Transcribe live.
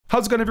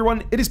How's it going,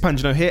 everyone? It is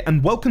Panjano here,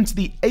 and welcome to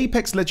the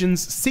Apex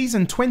Legends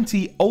Season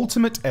 20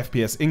 Ultimate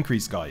FPS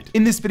Increase Guide.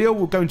 In this video,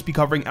 we're going to be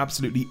covering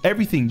absolutely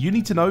everything you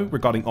need to know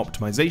regarding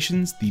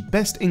optimizations, the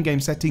best in-game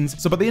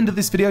settings, so by the end of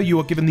this video, you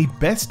are given the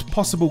best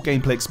possible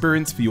gameplay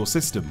experience for your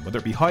system, whether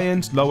it be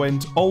high-end,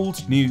 low-end,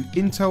 old, new,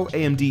 Intel,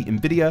 AMD,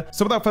 Nvidia.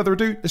 So without further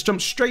ado, let's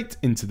jump straight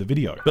into the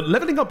video. But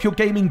leveling up your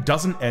gaming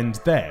doesn't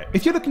end there.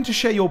 If you're looking to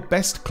share your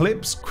best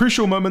clips,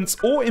 crucial moments,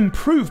 or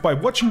improve by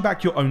watching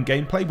back your own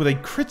gameplay with a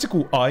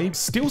critical eye,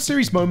 SteelSeries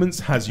Moments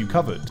has you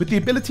covered. With the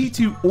ability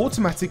to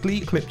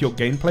automatically clip your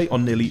gameplay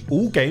on nearly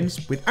all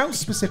games without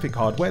specific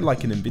hardware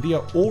like an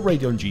Nvidia or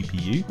Radeon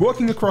GPU,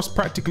 working across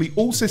practically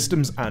all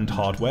systems and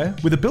hardware,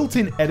 with a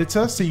built-in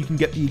editor so you can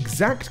get the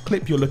exact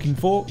clip you're looking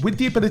for, with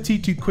the ability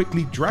to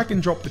quickly drag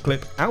and drop the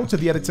clip out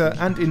of the editor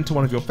and into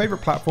one of your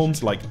favorite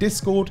platforms like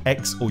Discord,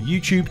 X, or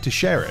YouTube to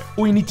share it.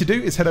 All you need to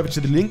do is head over to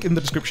the link in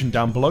the description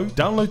down below,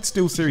 download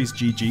SteelSeries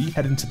GG,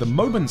 head into the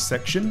Moments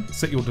section,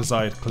 set your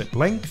desired clip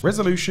length,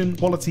 resolution,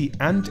 quality,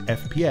 and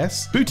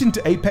FPS, boot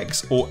into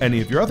Apex or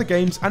any of your other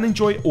games, and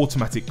enjoy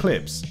automatic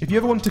clips. If you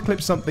ever want to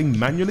clip something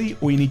manually,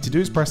 all you need to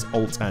do is press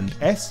Alt and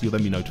S, you'll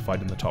then be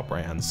notified in the top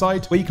right hand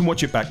side, where you can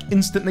watch it back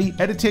instantly,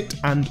 edit it,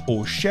 and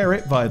or share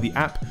it via the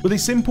app with a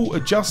simple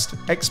adjust,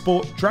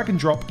 export, drag and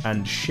drop,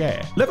 and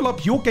share. Level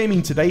up your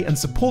gaming today and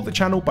support the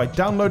channel by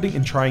downloading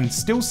and trying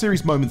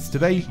SteelSeries Moments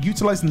today,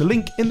 utilizing the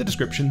link in the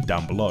description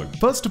down below.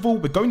 First of all,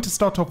 we're going to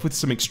start off with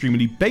some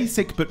extremely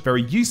basic but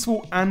very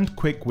useful and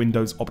quick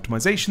Windows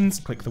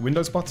optimizations. Click the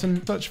Windows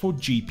button, search for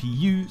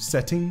GPU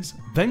settings,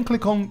 then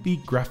click on the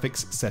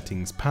graphics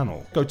settings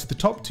panel. Go to the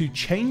top to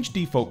change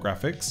default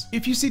graphics.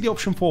 If you see the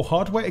option for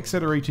hardware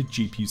accelerated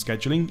GPU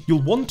scheduling,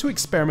 you'll want to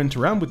experiment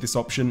around with this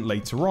option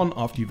later on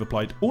after you've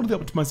applied all of the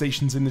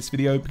optimizations in this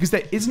video, because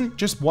there isn't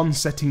just one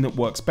setting that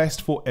works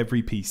best for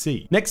every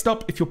PC. Next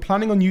up, if you're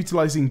planning on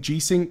utilizing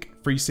G-Sync,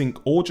 FreeSync,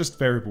 or just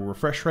variable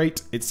refresh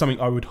rate, it's something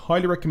I would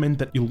highly recommend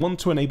that you'll want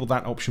to enable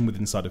that option with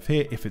inside of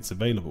here if it's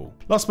available.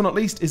 Last but not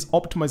least is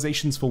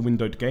optimizations for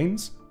windowed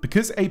games.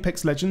 Because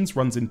Apex Legends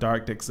runs in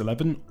DirectX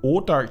 11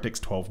 or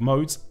DirectX 12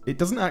 modes, it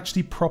doesn't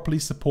actually properly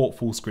support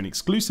full screen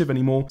exclusive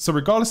anymore, so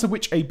regardless of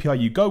which API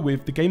you go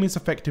with, the game is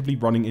effectively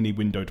running in a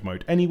windowed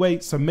mode anyway,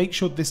 so make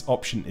sure this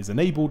option is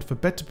enabled for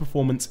better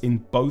performance in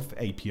both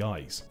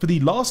APIs. For the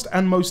last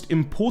and most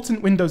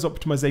important Windows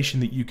optimization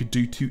that you could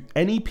do to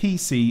any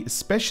PC,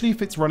 especially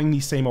if it's running the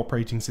same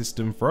operating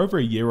system for over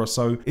a year or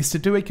so, is to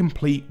do a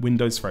complete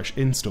Windows Fresh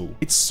install.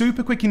 It's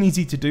super quick and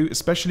easy to do,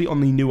 especially on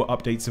the newer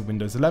updates of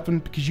Windows 11,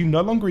 because you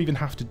no longer even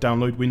have to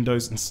download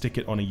Windows and stick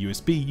it on a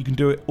USB. You can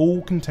do it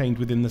all contained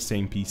within the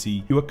same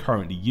PC you are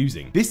currently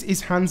using. This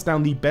is hands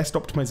down the best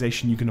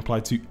optimization you can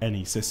apply to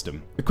any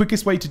system. The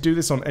quickest way to do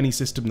this on any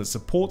system that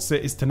supports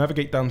it is to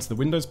navigate down to the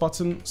Windows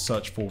button,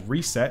 search for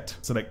Reset,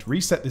 select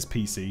Reset this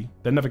PC,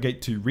 then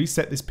navigate to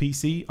Reset this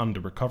PC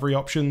under Recovery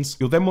Options.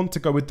 You'll then want to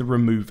go with the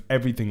Remove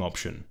Everything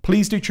option.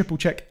 Please do triple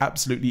check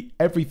absolutely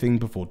everything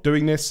before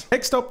doing this.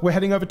 Next up, we're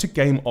heading over to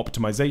game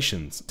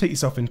optimizations. Take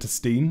yourself into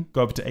Steam,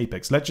 go over to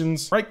Apex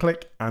Legends, right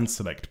click and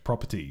select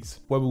Properties,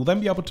 where we'll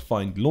then be able to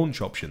find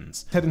launch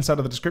options. Head inside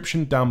of the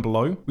description down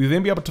below. We'll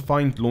then be able to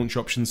find launch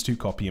options to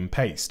copy and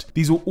paste.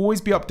 These will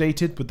always be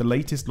updated with the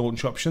latest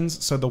launch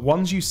options, so the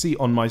ones you see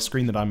on my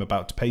screen that I'm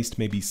about to paste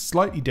may be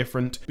slightly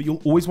different, but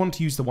you'll always want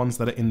to use the ones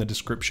that are in the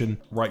description.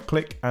 Right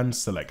click and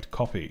select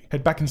Copy.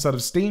 Head back inside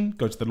of Steam,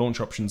 go to the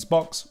launch options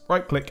box,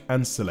 right click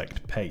and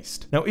select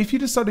Paste. Now, if you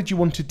decided you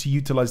wanted to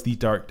utilize the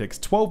DirectX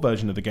 12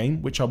 version of the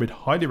game, which I would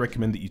highly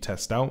recommend that you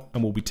test out,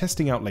 and we'll be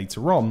testing out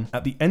later on,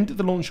 at the end of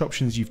the launch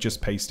options you've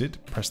just pasted,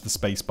 press the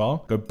space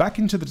bar, go back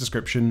into the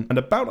description, and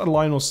about a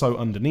line or so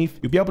underneath,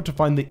 you'll be able to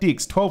find the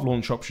DX12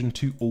 launch option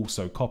to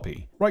also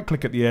copy. Right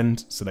click at the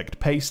end, select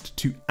Paste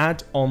to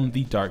add on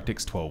the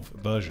DirectX 12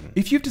 version.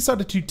 If you've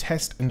decided to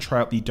test and try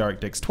out the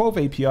DirectX 12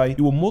 API,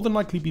 you will more than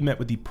likely be met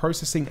with the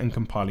processing and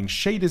compiling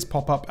shaders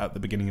pop-up at the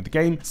beginning of the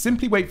game.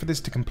 Simply wait for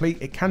this to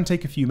complete. It can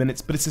take a few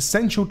minutes, but it's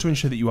essential to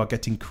ensure that you are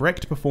getting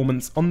correct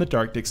performance on the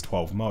DirectX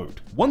 12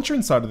 mode. Once you're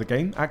inside of the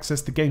game,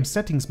 access the game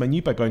settings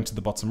menu by going to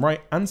the bottom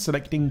right and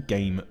selecting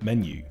game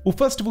menu. We'll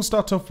first of all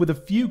start off with a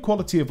few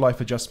quality of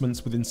life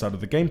adjustments with inside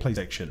of the gameplay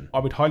section. I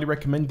would highly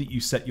recommend that you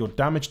set your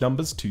damage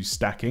numbers to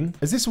stacking,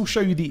 as this will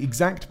show you the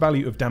exact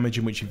value of damage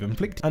in which you've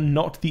inflicted and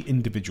not the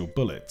individual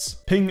bullets.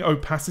 Ping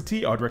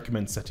opacity, I'd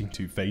recommend setting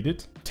to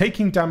faded.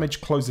 Taking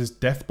damage closes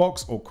death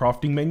box or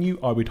crafting menu,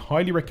 I would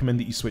highly recommend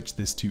that you switch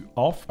this to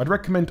off. I'd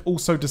recommend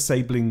also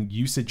disabling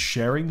usage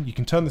sharing. You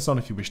can turn this on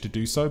if you wish to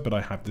do so, but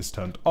I have this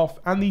turned off,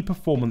 and the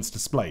performance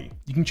display.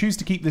 You can choose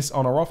to keep this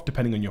on or off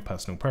depending on your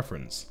personal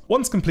preference.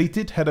 Once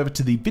completed, head over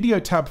to the video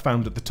tab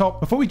found at the top.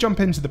 Before we jump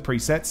into the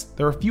presets,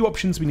 there are a few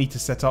options we need to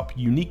set up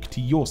unique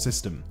to your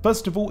system.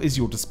 First of all is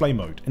your display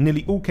mode. In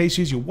nearly all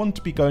cases, you'll want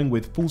to be going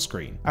with full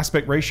screen.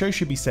 Aspect ratio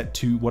should be set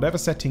to whatever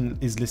setting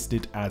is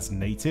listed as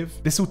native.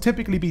 This will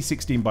typically be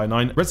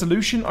 16:9.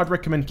 Resolution, I'd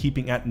recommend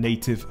keeping at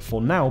native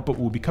for now, but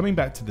we'll be coming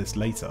back to this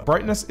later.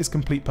 Brightness is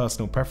complete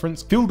personal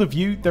preference. Field of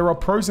view, there are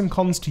pros and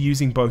cons to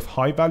using both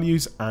high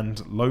values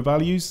and low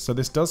values, so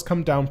this does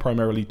come down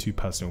primarily to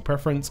personal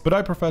preference. performance, but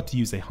I prefer to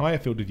use a higher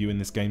field of view in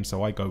this game,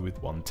 so I go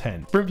with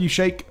 110. Sprint view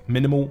shake,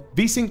 minimal.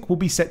 VSync will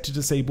be set to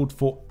disabled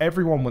for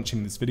everyone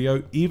watching this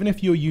video, even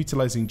if you're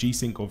utilizing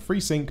G-Sync or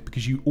FreeSync,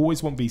 because you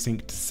always want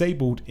VSync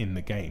disabled in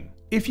the game.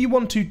 If you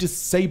want to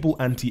disable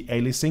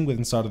anti-aliasing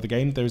inside of the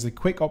game, there is a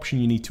quick option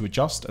you need to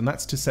adjust, and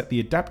that's to set the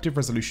adaptive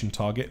resolution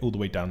target all the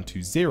way down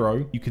to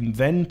 0. You can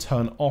then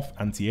turn off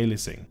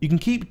anti-aliasing. You can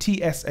keep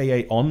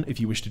TSAA on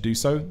if you wish to do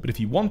so, but if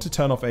you want to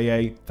turn off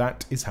AA,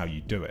 that is how you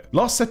do it.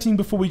 Last setting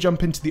before we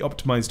jump into the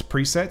optimized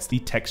presets, the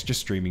texture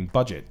streaming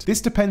budget. This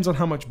depends on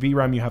how much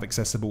VRAM you have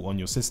accessible on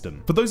your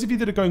system. For those of you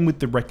that are going with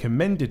the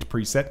recommended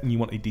preset and you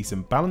want a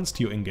decent balance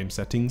to your in-game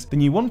settings,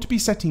 then you want to be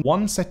setting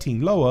one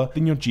setting lower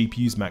than your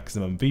GPU's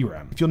maximum VRAM.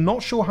 If you're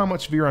not sure how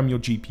much VRAM your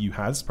GPU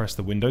has, press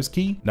the Windows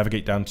key,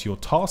 navigate down to your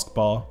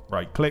taskbar,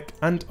 right click,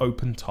 and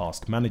open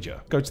Task Manager.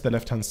 Go to the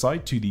left-hand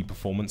side to the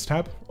Performance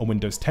tab. On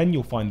Windows 10,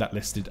 you'll find that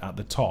listed at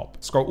the top.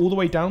 Scroll all the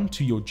way down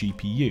to your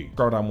GPU.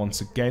 Scroll down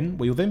once again,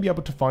 where you'll then be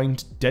able to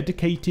find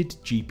dedicated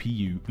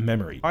GPU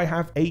memory. I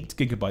have 8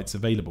 GB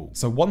available,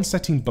 so one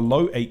setting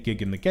below 8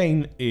 GB in the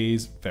game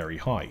is very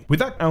high. With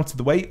that out of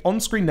the way, on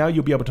screen now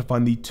you'll be able to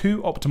find the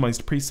 2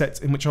 optimized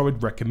presets in which I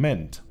would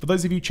recommend. For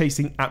those of you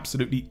chasing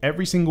absolutely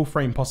every single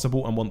frame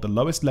possible and want the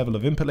lowest level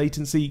of input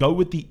latency, go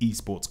with the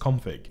esports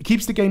config. It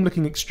keeps the game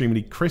looking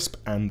extremely crisp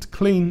and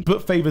clean,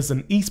 but favors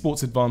an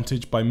esports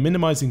advantage by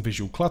minimizing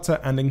visual clutter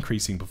and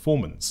increasing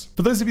performance.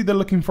 For those of you that are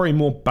looking for a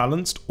more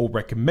balanced or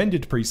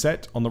recommended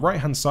preset, on the right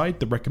hand side,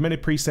 the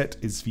recommended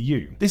preset is for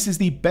you. This is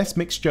the best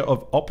mixture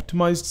of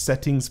optimized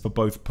settings for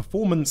both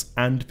performance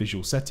and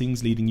visual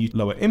settings, leading you to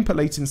lower input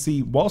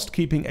latency whilst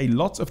keeping a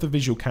lot of the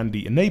visual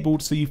candy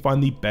enabled so you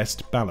find the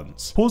best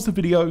balance. Pause the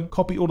video,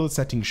 copy all of the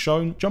settings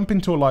shown, jump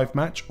into a live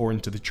match or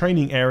into the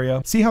training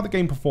area, see how the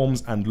game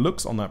performs and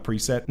looks on that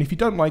preset, and if you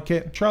don't like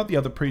it, try out the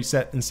other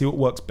preset and see what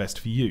works best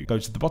for you. Go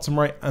to the bottom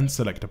right and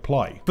select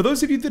apply. For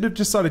those of you that have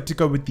decided to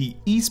go with the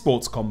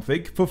esports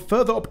config, for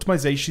further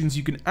optimizations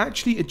you can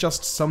actually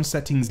adjust some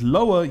settings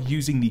lower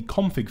using the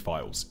config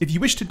files. If you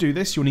wish to do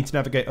this, you'll need to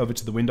navigate over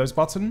to the Windows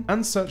button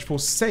and search for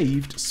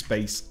saved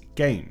space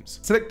games.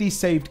 Select the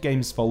saved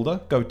games folder,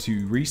 go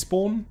to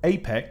Respawn,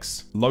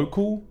 Apex,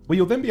 Local, where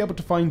you'll then be able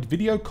to find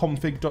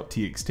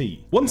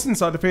videoconfig.txt. Once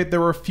inside of here,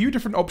 there are a few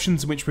different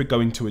options in which we're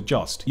going to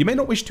adjust. You may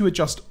not wish to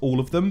adjust all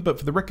of them, but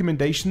for the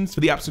recommendations for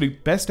the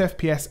absolute best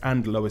FPS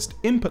and lowest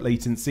input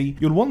latency,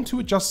 you'll want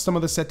to adjust some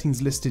of the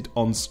settings listed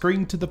on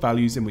screen to the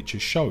values in which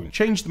is shown.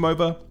 Change them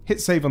over,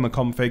 hit save on the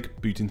config,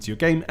 boot into your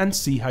game, and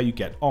see how you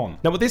get on.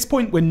 Now at this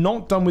point, we're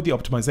not done with the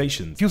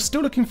optimizations. If you're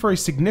still looking for a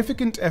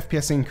significant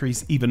FPS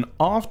increase even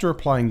after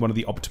applying one of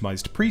the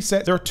optimized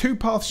presets, there are 2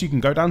 paths you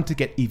can go down to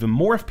get even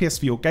more FPS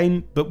for your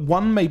game, but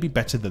one may be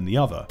better than the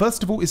other.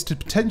 First of all is to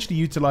potentially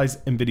utilize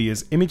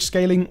Nvidia's image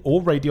scaling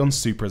or Radeon's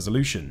super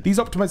resolution. These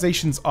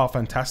optimizations are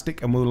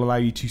fantastic and will allow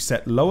you to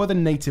set lower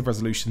than native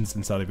resolutions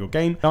inside of your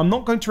game. Now I'm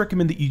not going to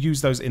recommend that you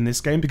use those in this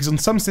game because on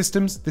some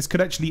systems this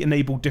could actually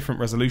enable different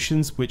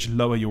resolutions which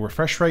lower your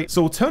refresh rate.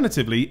 So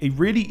alternatively, a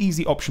really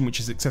easy option which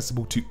is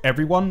accessible to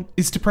everyone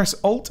is to press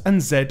Alt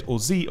and Z or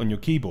Z on your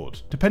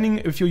keyboard. Depending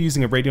if you're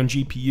using a Radeon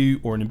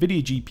GPU or an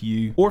Nvidia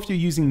GPU, or if you're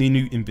using the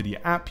new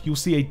Nvidia app, you'll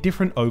see a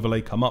different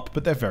overlay come up,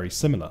 but they're very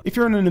similar. If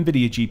you're on an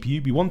Nvidia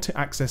GPU, we want to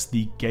access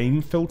the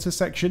game filter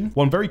section.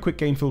 One very quick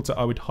game filter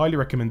I would highly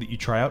recommend that you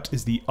try out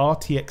is the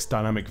RTX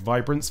Dynamic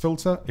Vibrance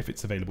filter, if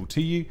it's available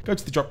to you. Go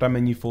to the drop down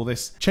menu for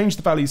this, change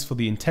the values for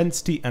the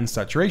intensity and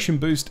saturation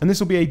boost, and this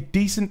will be a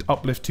decent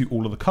uplift to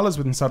all of the colors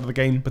within inside of the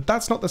game, but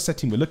that's not the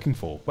setting we're looking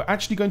for. We're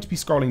actually going to be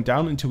scrolling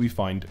down until we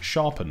find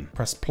Sharpen.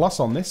 Press plus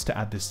on this to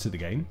add this to the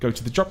game. Go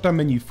to the drop down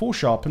menu for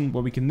Sharpen,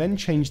 where we can then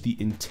change the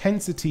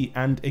intensity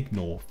and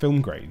ignore film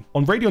grain.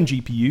 On Radeon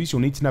GPUs, you'll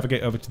need to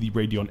navigate over to the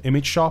Radeon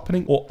Image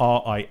Sharpening, or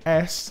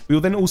RIS. We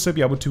will then also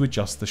be able to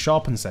adjust the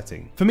sharpen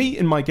setting. For me,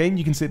 in my game,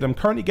 you can see that I'm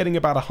currently getting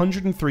about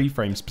 103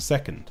 frames per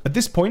second. At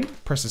this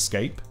point, press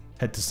escape,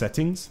 head to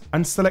settings,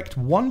 and select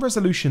one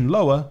resolution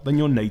lower than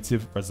your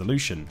native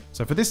resolution.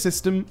 So for this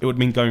system, it would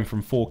mean going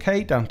from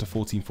 4K down to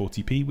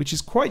 1440p, which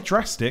is quite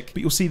drastic,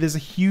 but you'll see there's a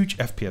huge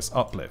FPS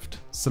uplift.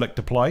 Select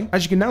apply.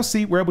 As you can now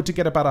see, we're able to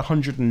get about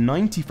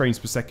 190 frames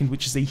per second,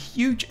 which is a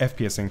huge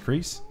FPS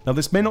increase. Now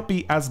this may not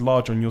be as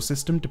large on your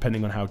system,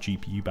 depending on how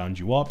GPU bound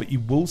you are, but you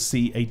will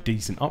see a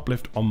decent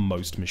uplift on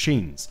most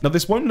machines. Now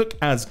this won't look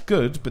as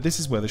good, but this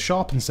is where the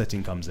sharpen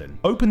setting comes in.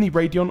 Open the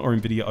Radeon or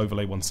Nvidia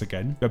overlay once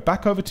again, go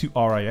back over to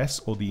RIS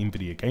or the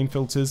Nvidia game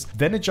filters,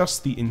 then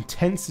adjust the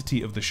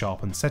intensity of the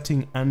sharpen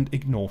setting and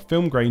ignore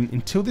film grain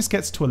until this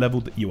gets to a level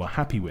that you are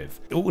happy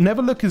with. It will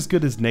never look as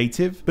good as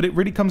native, but it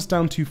really comes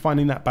down to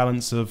finding that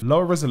balance of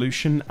lower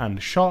resolution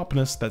and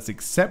sharpness that's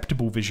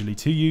acceptable visually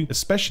to you,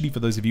 especially for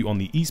those of you on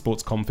the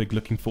esports config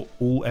looking for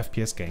all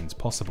FPS gains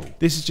possible.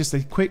 This is just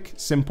a quick,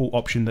 simple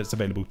option that's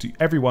available to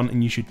everyone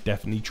and you should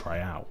definitely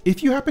try out.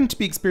 If you happen to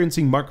be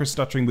experiencing micro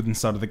stuttering within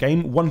inside of the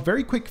game, one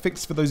very quick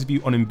fix for those of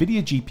you on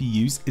Nvidia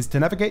GPUs is to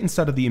navigate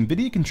inside of the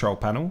Nvidia control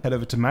panel, head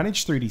over to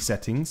manage 3D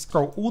settings,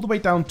 scroll all the way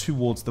down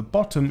towards the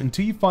bottom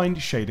until you find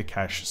shader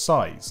cache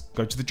size.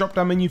 Go to the drop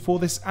down menu for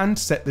this and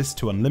set this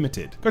to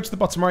unlimited. Go to the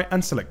bottom right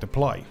and select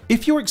apply.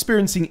 If you're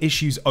experiencing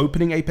issues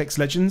opening Apex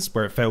Legends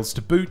where it fails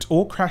to boot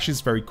or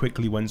crashes very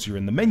quickly once you're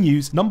in the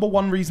menus, number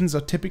one reasons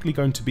are typically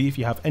going to be if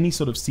you have any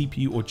sort of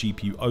CPU or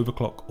GPU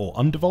overclock or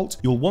undervolt.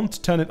 You'll want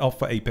to turn it off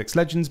for Apex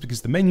Legends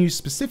because the menus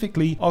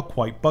specifically are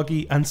quite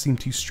buggy and seem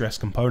to stress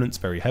components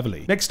very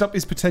heavily. Next up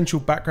is potential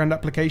background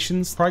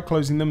applications. Try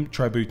closing them,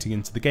 try booting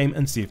into the game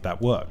and see if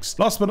that works.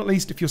 Last but not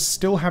least, if you're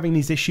still having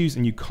these issues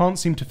and you can't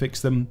seem to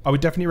fix them, I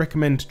would definitely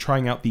recommend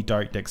trying out the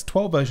DirectX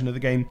 12 version of the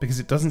game because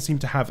it doesn't seem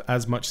to have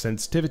as much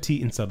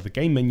sensitivity inside of the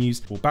game menus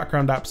for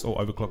background apps or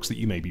overclocks that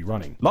you may be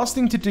running. Last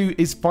thing to do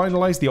is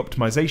finalize the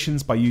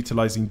optimizations by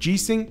utilizing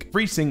G-Sync,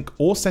 FreeSync,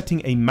 or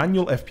setting a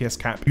manual FPS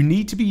cap. You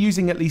need to be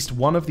using at least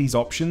one of these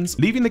options.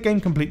 Leaving the game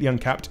completely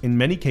uncapped in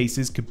many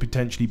cases could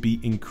potentially be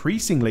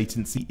increasing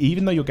latency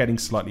even though you're getting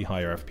slightly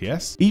higher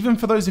FPS. Even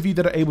for those of you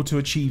that are able to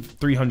achieve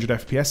 300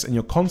 FPS and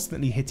you're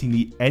constantly hitting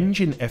the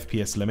engine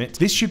FPS limit,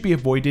 this should be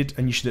avoided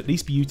and you should at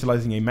least be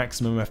utilizing a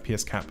maximum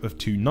FPS cap of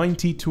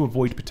 290 to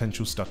avoid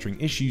potential stuttering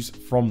issues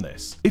from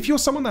this. If you're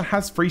someone that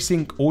has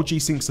FreeSync or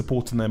G-Sync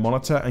support on their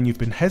monitor and you've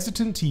been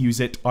hesitant to use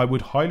it, I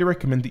would highly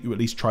recommend that you at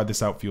least try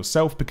this out for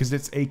yourself because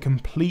it's a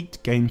complete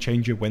game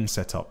changer when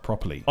set up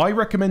properly. I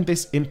recommend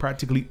this in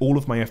practically all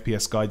of my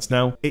FPS guides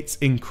now. It's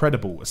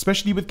incredible,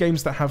 especially with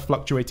games that have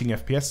fluctuating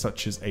FPS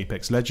such as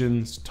Apex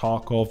Legends,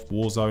 Tarkov,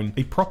 Warzone.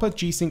 A proper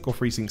G-Sync or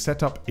FreeSync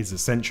setup is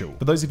essential.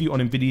 For those of you on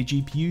Nvidia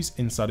GPUs,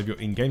 inside of your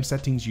in-game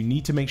settings, you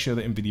need to make sure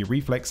that Nvidia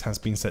Reflex has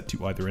been set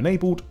to either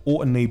enabled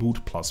or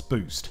enabled plus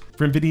boost.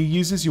 For Nvidia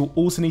users, you'll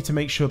also need to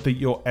make sure that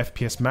your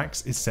FPS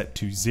max is set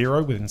to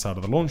 0 with inside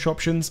of the launch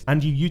options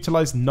and you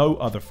utilize no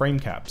other frame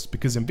caps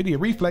because Nvidia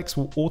Reflex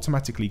will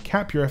automatically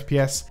cap your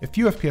FPS a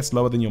few FPS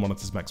lower than your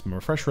monitor's maximum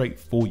refresh rate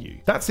for you.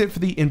 That's it for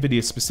the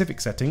Nvidia specific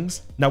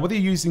settings. Now, whether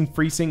you're using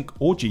FreeSync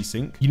or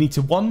G-Sync, you need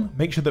to 1.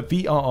 Make sure that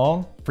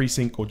VRR,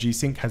 FreeSync or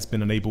G-Sync has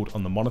been enabled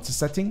on the monitor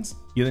settings.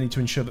 You then need to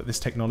ensure that this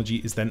technology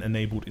is then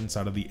enabled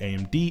inside of the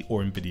AMD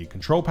or Nvidia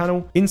control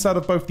panel. Inside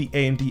of both the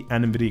AMD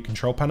and Nvidia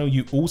control panel,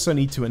 you also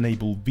need to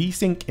enable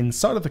VSync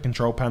inside of the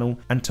control panel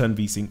and turn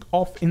VSync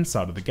off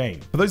inside of the game.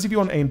 For those of you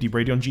on AMD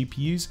Radeon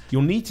GPUs,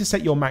 you'll need to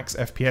set your max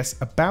FPS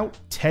about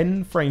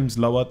 10 frames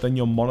lower than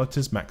your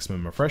monitor's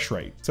maximum refresh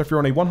rate. So if you're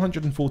on a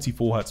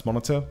 144Hz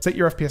monitor, set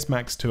your FPS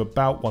max to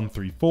about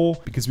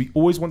 134 because we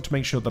always want to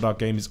make sure that our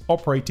game is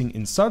operating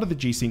inside of the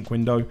G-Sync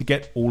window to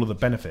get all of the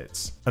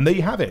benefits. And there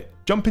you have it.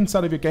 Jump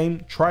inside of your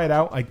game, try it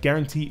out. I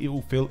guarantee it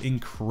will feel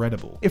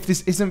incredible. If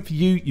this isn't for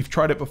you, you've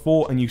tried it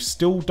before and you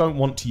still don't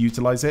want to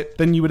utilize it,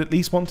 then you would at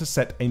least want to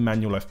set a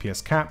manual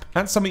FPS cap.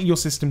 That's something your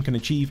system can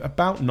achieve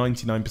about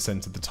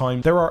 99% of the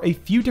time. There are a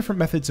few different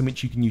methods in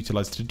which you can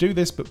utilize to do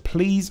this, but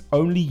please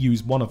only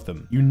use one of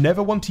them. You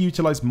never want to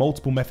utilize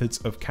multiple methods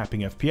of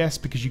capping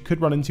FPS because you could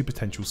run into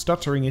potential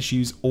stuttering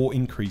issues or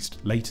increased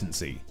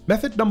latency.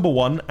 Method number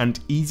 1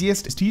 and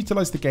easiest is to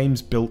utilize the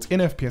game's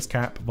built-in FPS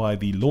cap via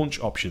the launch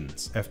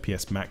options,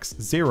 FPS max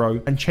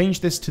 0, and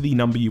change this to the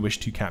number you wish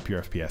to cap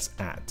your FPS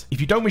at. If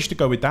you don't wish to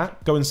go with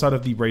that, go inside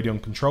of the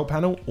Radeon control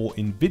panel or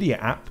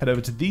Nvidia app, head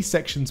over to these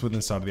sections within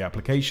inside of the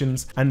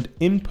applications and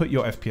input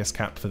your FPS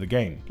cap for the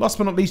game. Last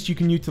but not least, you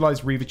can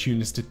utilize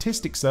RevaTune's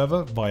statistics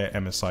server via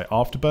MSI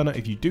Afterburner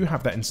if you do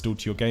have that installed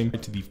to your game,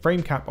 to the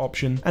frame cap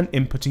option and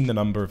inputting the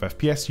number of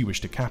FPS you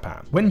wish to cap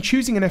at. When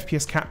choosing an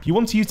FPS cap, you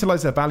want to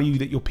utilize a value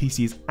that your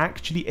PC is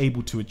actually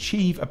able to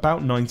achieve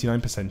about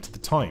 99% of the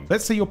time.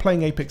 Let's say you're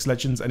playing Apex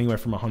Legends anywhere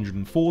from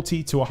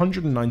 140 to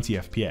 190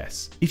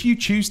 FPS. If you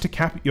choose to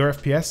cap your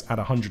FPS at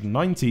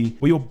 190,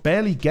 well, you're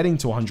barely getting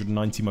to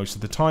 190 most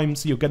of the time,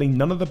 so you're getting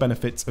none of the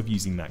benefits of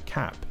using that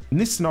cap. In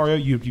this scenario,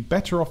 you'd be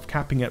better off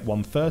capping at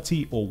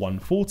 130 or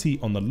 140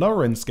 on the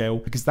lower end scale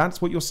because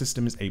that's what your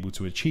system is able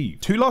to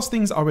achieve. Two last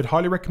things I would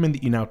highly recommend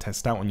that you now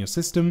test out on your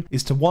system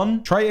is to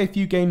 1. Try a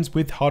few games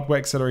with hardware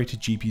accelerated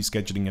GPU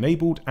scheduling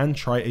enabled and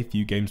try a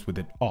few games with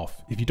it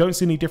off. If you don't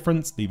see any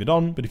difference, leave it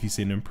on, but if you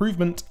see an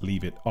improvement,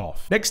 leave it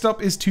off. Next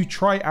up is to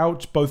try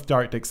out both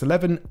DirectX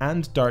 11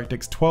 and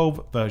DirectX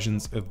 12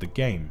 versions of the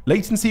game.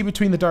 Latency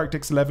between the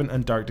DirectX 11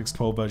 and DirectX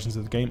 12 versions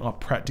of the game are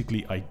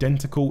practically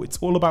identical. It's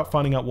all about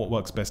finding out what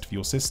works best for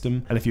your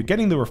system, and if you're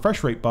getting the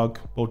refresh rate bug,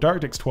 well,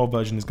 DirectX 12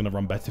 version is going to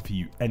run better for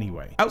you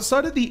anyway.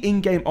 Outside of the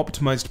in-game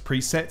optimized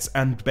presets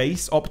and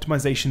base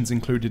optimizations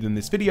included in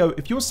this video,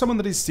 if you're someone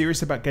that is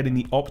serious about getting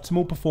the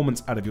optimal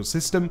performance out of your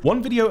system,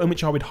 one video in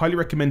which I would highly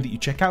recommend that you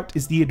check out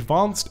is the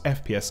Advanced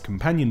FPS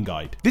Companion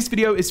Guide. This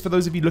video is for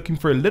those of you looking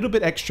for a little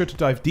bit extra to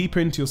dive deeper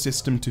into your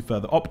system to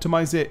further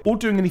optimize it, or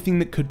doing anything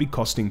that could be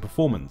costing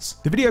performance.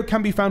 The video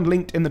can be found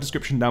linked in the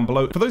description down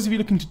below for those of you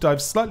looking to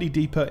dive slightly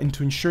deeper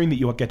into ensuring that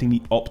you are getting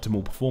the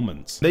optimal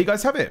performance. There you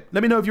guys have it.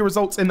 Let me know of your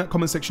results in that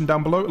comment section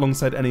down below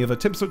alongside any other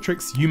tips or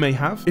tricks you may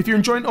have. If you're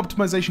enjoying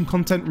optimization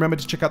content, remember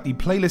to check out the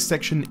playlist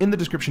section in the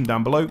description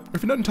down below.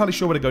 If you're not entirely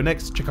sure where to go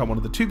next, check out one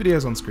of the 2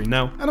 videos on screen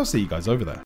now, and I'll see you guys over there.